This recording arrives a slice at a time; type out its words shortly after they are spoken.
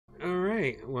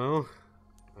Alright, well,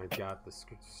 I've got the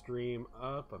stream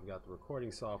up, I've got the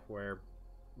recording software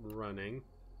running.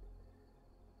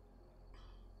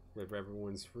 If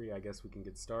everyone's free, I guess we can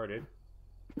get started.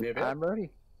 Maybe. I'm ready.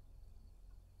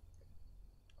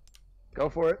 Go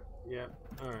for it. Yeah,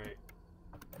 alright.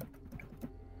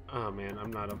 Oh man, I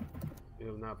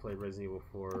have not played Resident Evil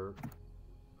 4.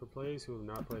 For players who have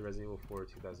not played Resident Evil 4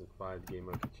 2005, the game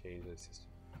mode can change the system.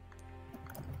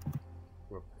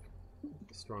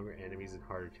 Stronger enemies and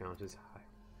harder challenges.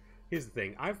 Here's the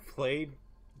thing, I've played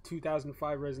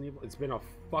 2005 Resident Evil. It's been a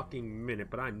fucking minute,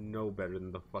 but I know better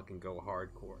than the fucking go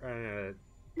hardcore.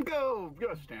 Go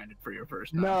standard for your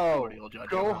first time. No,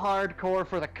 go hardcore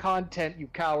for the content, you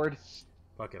coward.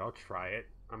 Fuck it, I'll try it.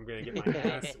 I'm gonna get my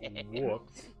ass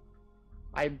whooped.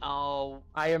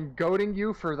 I am goading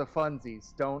you for the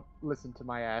funsies. Don't listen to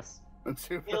my ass. It's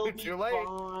too late.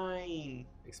 Fine.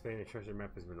 Expanded treasure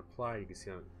map has been applied. You can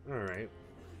see on. Alright.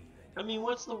 I mean,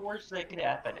 what's the worst that could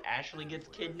happen? Ashley gets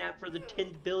kidnapped for the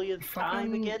 10 billionth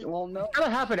time again? Well, no. It's gonna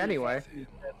happen anyway.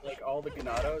 Like, all the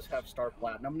Ganados have Star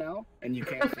Platinum now, and you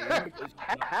can't see them because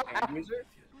you're not a game user.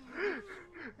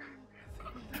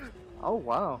 Oh,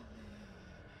 wow.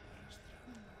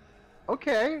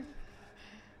 Okay.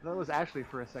 That was Ashley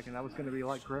for a second. That was gonna be a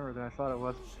lot grimmer than I thought it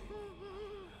was.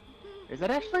 Is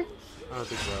that Ashley? I don't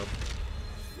think so.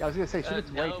 Yeah, I was gonna say, she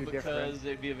looks way No, too because different.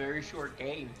 it'd be a very short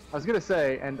game. I was gonna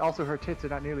say, and also her tits are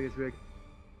not nearly as big.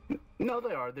 No,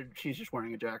 they are. She's just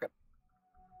wearing a jacket.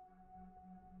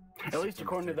 At least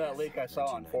according to that leak I saw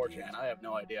on 4chan. I have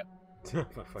no idea. It's a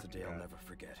day I'll never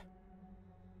forget.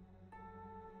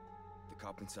 The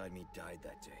cop inside me died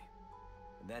that day.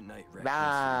 And that night, Red City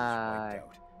was wiped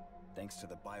out. Thanks to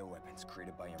the bioweapons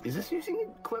created by Is this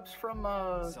using clips from,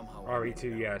 Somehow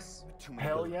RE2, yes.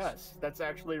 Hell yes. That's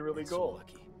actually really cool.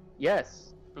 Lucky.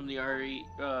 Yes. From the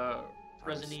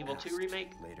Resident Evil 2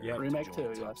 remake? Later, Yep. Remake to 2,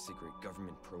 join a yeah. top secret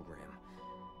government program.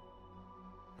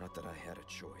 Not that I had a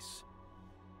choice.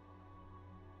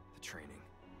 The training,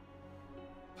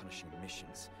 punishing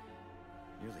missions,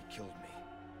 nearly killed me.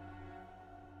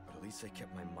 But at least I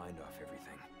kept my mind off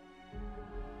everything.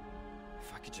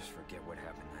 If I could just forget what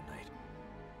happened that night.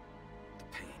 The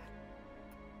pain.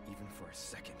 Even for a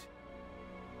second.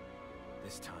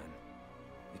 This time,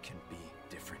 it can be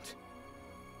different.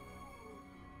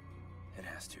 It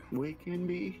has to. We can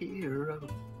be heroes.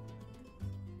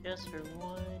 Just for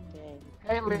one day.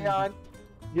 Hey, Leon.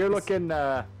 You're looking,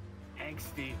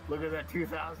 Angsty. Look at that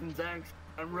 2000s angst.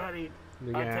 I'm ready.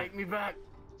 Yeah. Take me back.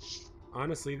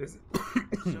 Honestly, this.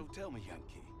 So tell me,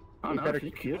 Yankee, Oh no, better-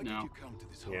 she's why cute did now. you come to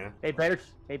this Yeah. they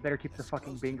better keep the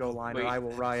fucking bingo line or Wait, I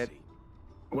will riot.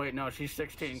 Wait, no, she's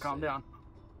 16. Calm down.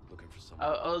 Looking for someone.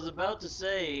 I was about to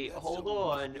say, hold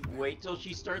on, wait till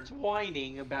she starts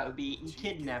whining about being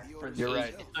kidnapped for the You're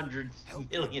right. 800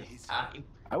 millionth time.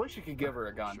 I wish you could give her a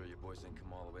I'm gun. sure your boys didn't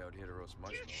come all the way out here to roast You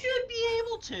marshmallows. should be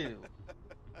able to.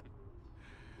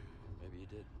 Maybe you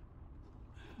did.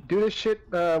 Do this shit,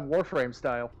 Warframe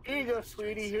style. Here you go,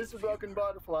 sweetie. Here's the broken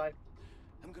butterfly.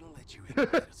 I'm gonna let you in a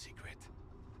little secret.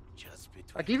 Just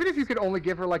between Like, even if you us. could only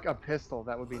give her, like, a pistol,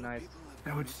 that would be A lot of nice. people have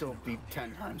That would gone still be missing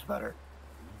 10 times better.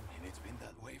 and it's been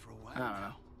that way for a while. I don't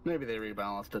know. Maybe they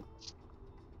rebalanced it.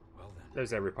 Well then.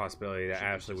 There's every possibility that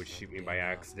Ashley would shoot me by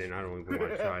accident. I don't even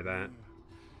want to try that.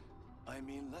 I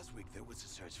mean, last week there was a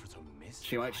search for some missing.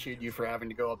 She might shoot you for having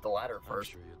to go up the ladder I'm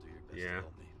first. sure you'll do your best Yeah. to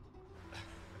help me.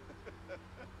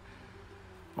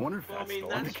 I wonder if Well, I that's mean,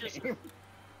 still in that's the just game.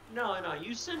 no.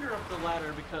 You send her up the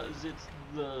ladder because it's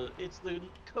the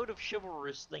code of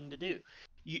chivalrous thing to do.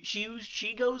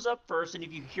 She goes up first, and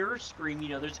if you hear her scream, you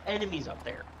know there's enemies up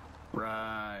there.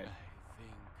 Right. I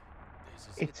think this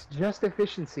is It's just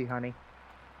efficiency, honey.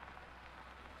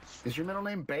 Is your middle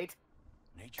name Bait?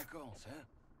 nature calls, huh?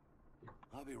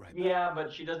 I'll be right back. Yeah,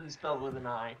 but she doesn't spell with an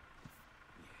I.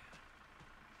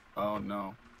 Oh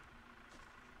no.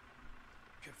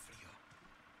 Qué frío.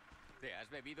 ¿Te has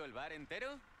bebido el bar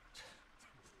entero?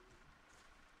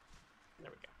 There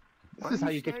we go. This is how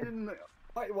you get standing in the,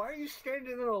 why are you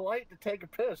standing in the light to take a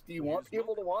piss? Do you want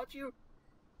people to watch you?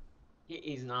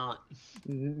 He's not.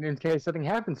 in case something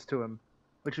happens to him.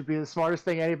 Which would be the smartest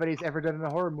thing anybody's ever done in a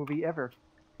horror movie ever.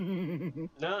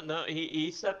 No, he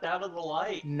stepped out of the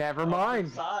light. Never off mind.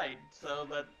 the side, so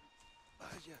that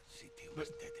Vaya sitio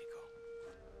más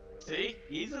tétrico. see,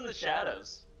 he's in the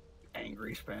shadows.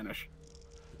 Angry Spanish.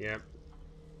 Yep.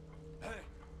 Hey,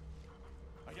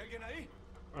 ¿hay alguien ahí?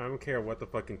 I don't care what the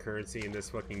fucking currency in this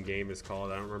fucking game is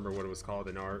called. I don't remember what it was called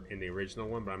in the original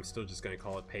one, but I'm still just gonna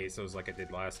call it pesos like I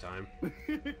did last time.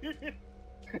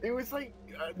 It was like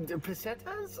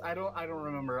pesetas. I don't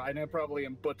remember. I know probably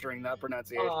am butchering that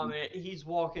pronunciation. Oh man, he's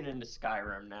walking into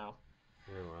Skyrim now.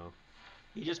 Oh well.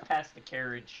 He just passed the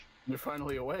carriage. You're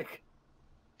finally awake.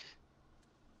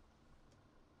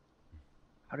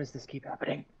 How does this keep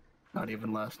happening? Not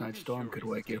even last night's storm could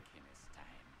wake you.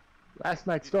 Last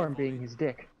night's storm being his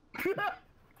dick. Maybe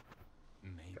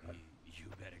you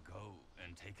better go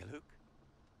and take a look.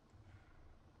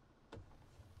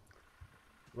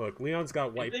 Look, Leon's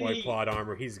got white Isn't boy he- plot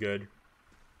armor. He's good.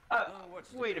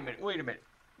 Wait a minute.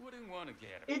 Wouldn't want to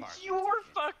get a It's partner. your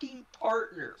fucking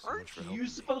partner. So Aren't much for you helping me.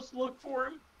 supposed to look for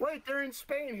him? Wait, they're in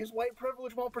Spain. His white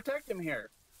privilege won't protect him here.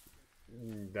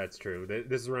 That's true.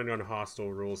 This is running on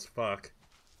hostile rules. Fuck.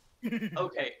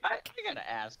 Okay, I gotta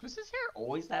ask, was his hair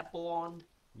always that blonde?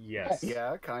 Yes.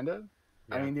 Yeah, kind of.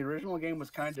 I Yeah. mean, the original game was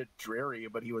kind of dreary,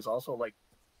 but he was also like,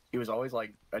 he was always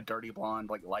like a dirty blonde,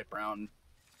 like light brown.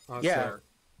 Also, Yeah.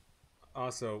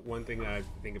 Also, one thing that I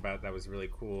think about that was really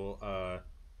cool.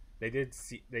 They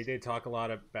did talk a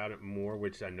lot about it more,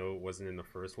 which I know it wasn't in the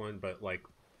first one, but like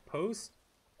post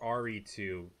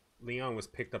RE2, Leon was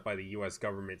picked up by the U.S.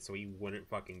 government, so he wouldn't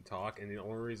fucking talk, and the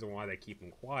only reason why they keep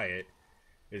him quiet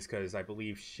is because I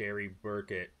believe Sherry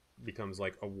Burkett becomes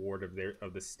like a ward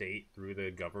of the state through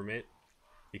the government,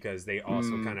 because they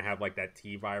also kind of have like that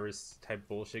T-virus type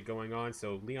bullshit going on.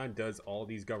 So Leon does all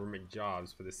these government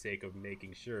jobs for the sake of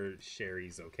making sure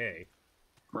Sherry's okay,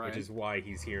 Right. which is why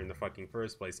he's here in the fucking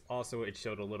first place. Also, it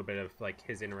showed a little bit of like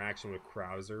his interaction with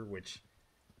Krauser, which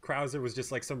Krauser was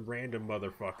just like some random How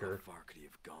motherfucker far could he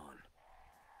have gone?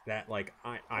 that like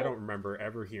I don't remember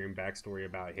ever hearing backstory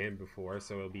about him before,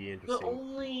 so it'll be interesting.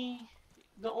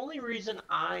 The only reason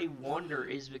I wonder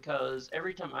is because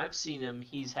every time I've seen him,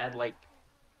 he's had like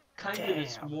kind of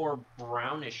this Damn. more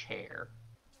brownish hair.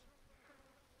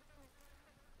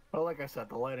 Well, like I said,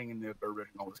 the lighting in the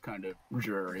original was kind of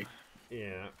dreary.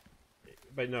 Yeah,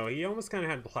 but no, he almost kind of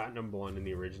had platinum blonde in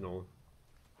the original.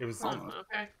 It was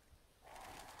Okay.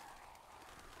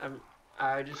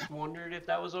 I just wondered if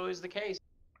that was always the case.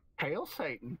 Hail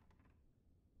Satan.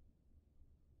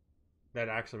 that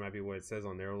actually might be what it says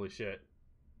on there. Holy shit!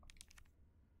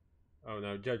 Oh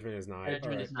no, Judgment is 9. Judgment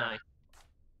Alright.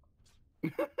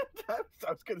 is 9. I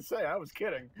was gonna say, I was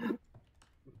kidding.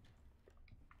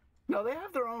 No, they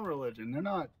have their own religion. They're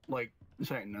not like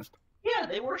Satanist. Yeah,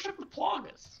 they worship the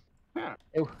Plagas. Yeah.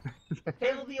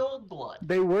 Hail the old blood.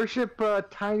 They worship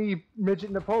tiny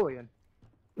midget Napoleon.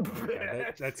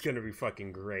 Yeah, that's gonna be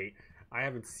fucking great. I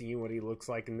haven't seen what he looks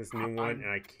like in this new one, and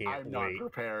I can't I'm not wait.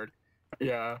 prepared.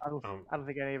 Yeah. I don't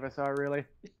think any of us are really.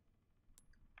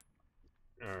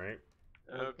 All right.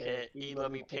 Okay,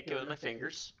 let me pick it with my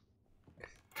fingers.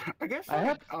 I guess I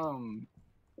have-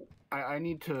 I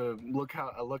need to look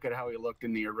at how he looked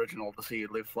in the original to see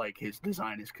if like his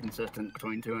design is consistent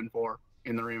between 2 and 4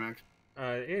 in the remix.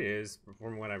 It is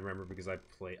from what I remember because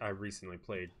I recently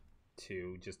played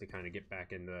 2 just to kind of get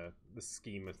back in the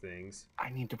scheme of things. I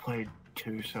need to play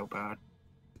 2 so bad.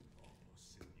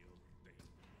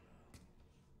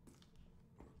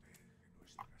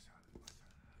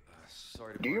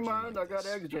 Sorry to Do you barge in mind? like I got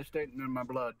this. eggs gestating in my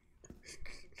blood.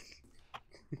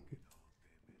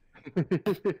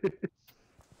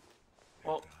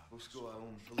 Well, Busco a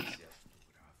un policía.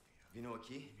 Vino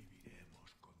aquí?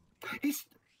 He's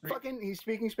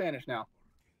speaking Spanish now.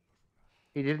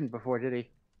 He didn't before, did he?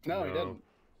 No, he No. didn't.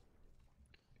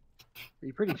 It'd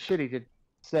be pretty shitty to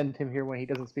send him here when he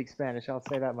doesn't speak Spanish, I'll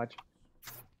say that much.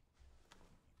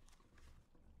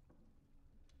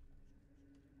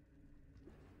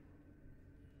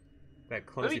 That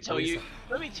clumsy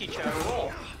let me teach you how to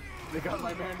roll. They got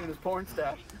my man in his porn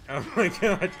stash. Oh my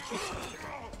god.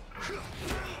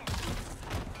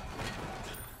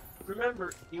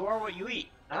 Remember, you are what you eat.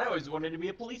 I always wanted to be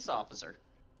a police officer.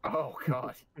 Oh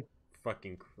god.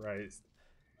 Fucking Christ.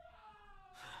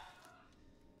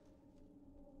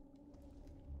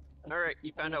 Alright,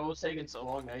 you found out what was taking so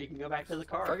long, now you can go back to the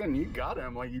car. Fucking, you got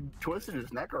him. Like you twisted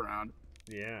his neck around.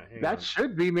 Yeah. hang That on.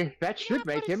 should be me. That should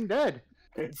make him dead.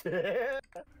 It's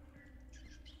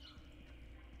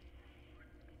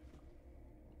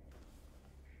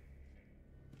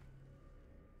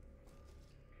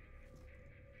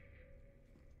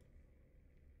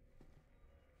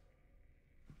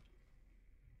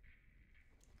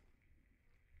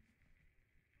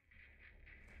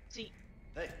See,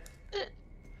 Hey,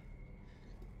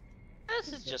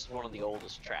 this is just one of the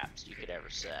oldest traps you could ever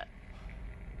set.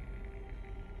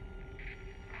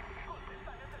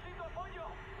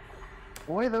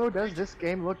 Boy, though, does this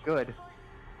game look good.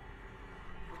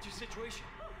 what's your situation?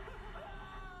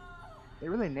 They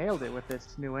really nailed it with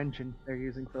this new engine they're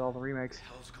using for all the remakes.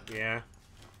 Hell's going Yeah.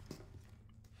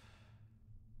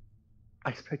 I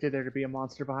expected there to be a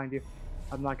monster behind you.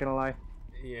 I'm not gonna lie.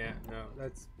 Yeah, no,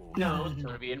 that's... No, it's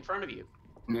gonna be in front of you.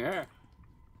 Yeah.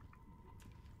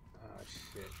 Oh,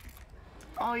 shit.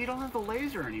 Oh, you don't have the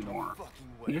laser anymore.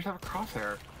 You just have a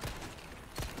crosshair.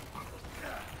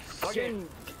 Fucking...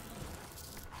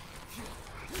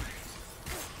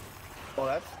 Well,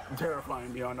 that's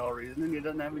terrifying beyond all reason, and he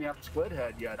doesn't have any squid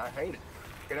head yet. I hate it.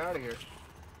 Get out of here.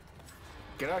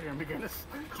 Get out of here, McGinnis.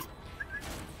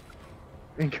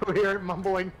 Incoherent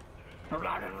mumbling.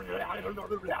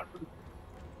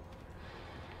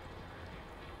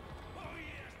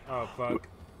 Oh, fuck.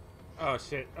 Oh,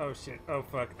 shit. Oh, shit. Oh,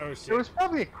 fuck. Oh, shit. There was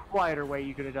probably a quieter way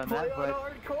you could have done Play that, on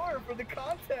but hardcore for the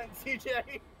content,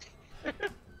 CJ.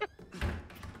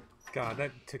 God,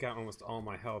 that took out almost all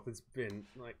my health. It's been,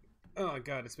 like... Oh,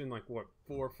 God, it's been, like, what,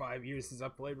 4 or 5 years since I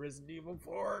played Resident Evil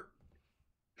 4?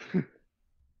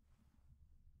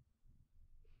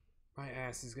 My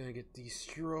ass is gonna get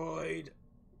destroyed.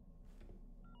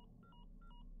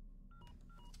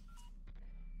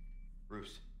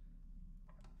 Bruce,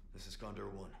 this is Condor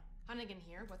 1. Hunnigan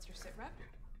here. What's your sit rep?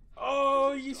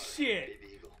 Oh, you shit!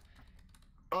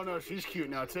 Oh no, she's cute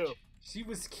now too. She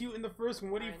was cute in the first one.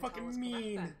 What do you Our intel fucking is correct,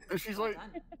 mean? then. And she's Well like,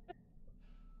 done.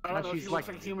 I don't know, she's she looks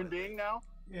like a human being now.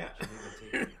 Yeah.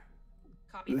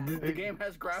 Copy that. The game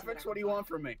has graphics. What do you want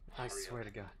from me? I swear to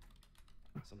God.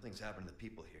 Something's happened to the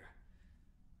people here.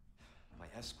 My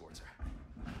escorts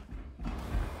are...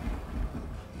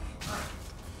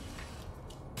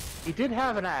 he did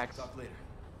have an axe. Talk later.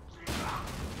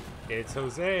 It's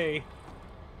Jose.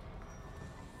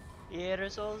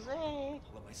 Here's Jose. I'll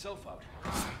let myself out.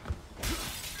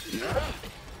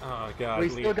 Oh, God. We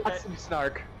still Lee. got some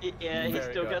snark. Yeah, he's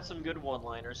Very still good. got some good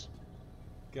one-liners.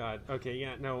 God. Okay,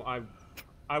 yeah, no,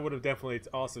 I would have definitely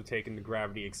also taken the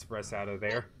Gravity Express out of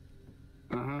there.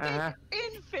 Uh-huh.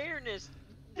 In fairness,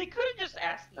 they could have just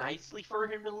asked nicely for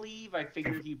him to leave. I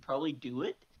figured he'd probably do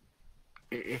it.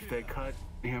 If they cut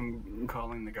him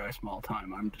calling the guy small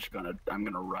time, I'm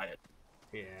gonna riot.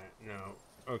 Yeah, no.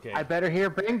 Okay. I better hear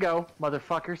bingo,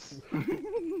 motherfuckers.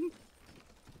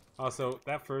 Also,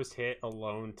 that first hit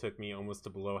alone took me almost to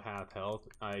below half health.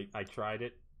 I tried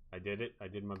it. I did it. I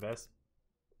did my best.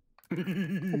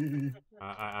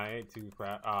 I ain't too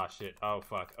proud. Ah, shit. Oh,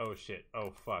 fuck. Oh, shit.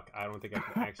 Oh, fuck. I don't think I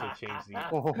can actually change the...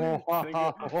 Think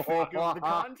of the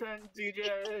content,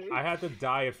 DJ. I had to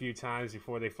die a few times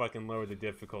before they fucking lowered the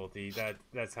difficulty.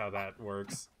 That's how that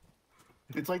works.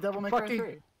 It's like Devil May Cry Fucking-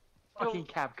 3. Fucking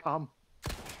Capcom.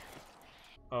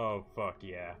 Oh, fuck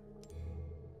yeah.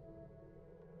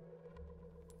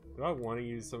 Do I want to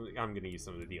use some... I'm gonna use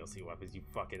some of the DLC weapons, you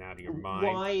fucking out of your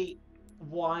mind.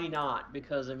 Why not?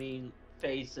 Because, I mean,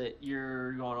 face it,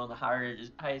 you're going on the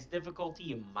highest difficulty,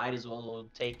 you might as well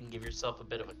take and give yourself a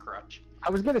bit of a crutch. I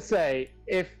was gonna say,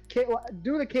 if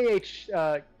do the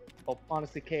well,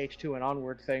 honestly, KH2 and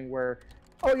onward thing where,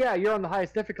 oh yeah, you're on the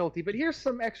highest difficulty, but here's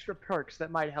some extra perks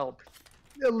that might help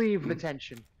alleviate the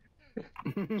tension.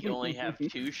 You only have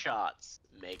 2 shots.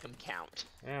 Make them count.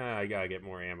 I gotta get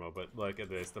more ammo, but look at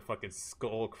this. The fucking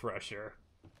Skull Crusher.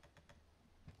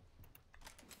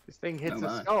 This thing hits No,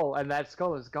 a not. skull, and that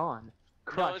skull is gone. No,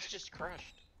 Crushed. it's just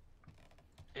crushed.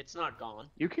 It's not gone.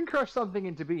 You can crush something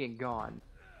into being gone.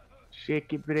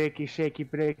 Shaky breaky, shaky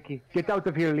breaky. Get out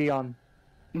of here, Leon.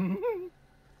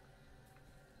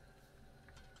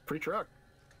 Free truck.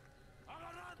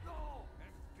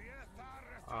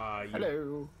 You...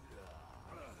 Hello.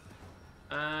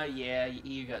 Yeah,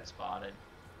 you got spotted.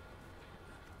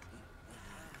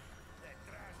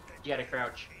 You gotta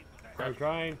crouch. I'm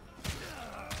trying.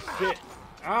 Shit.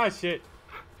 Ah, shit.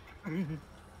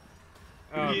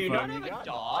 Oh, You fuck. don't have a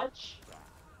dodge?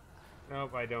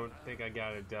 Nope, I don't think I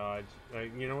got a dodge.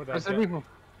 You know what I that said people.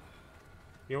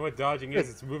 You know what dodging is?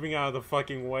 It's moving out of the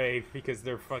fucking way because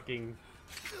they're fucking...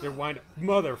 They're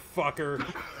motherfucker!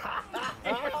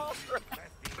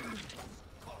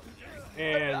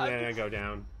 And then I go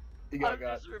down. You got I'm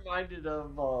got. just reminded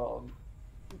of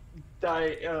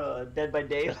Dead by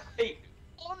Daylight.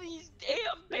 All these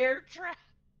damn bear traps.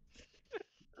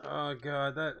 Oh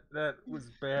god, that was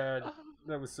bad.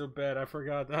 That was so bad. I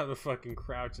forgot how to fucking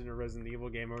crouch in a Resident Evil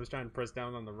game. I was trying to press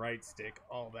down on the right stick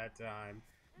all that time.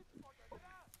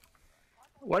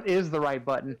 What is the right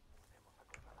button?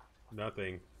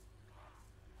 Nothing.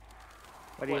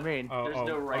 What do you mean? Oh, There's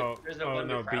no right. There's no button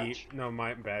no, to B. crouch. No,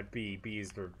 my bad. B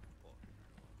is the.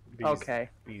 Okay.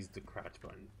 B's the crouch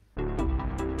button.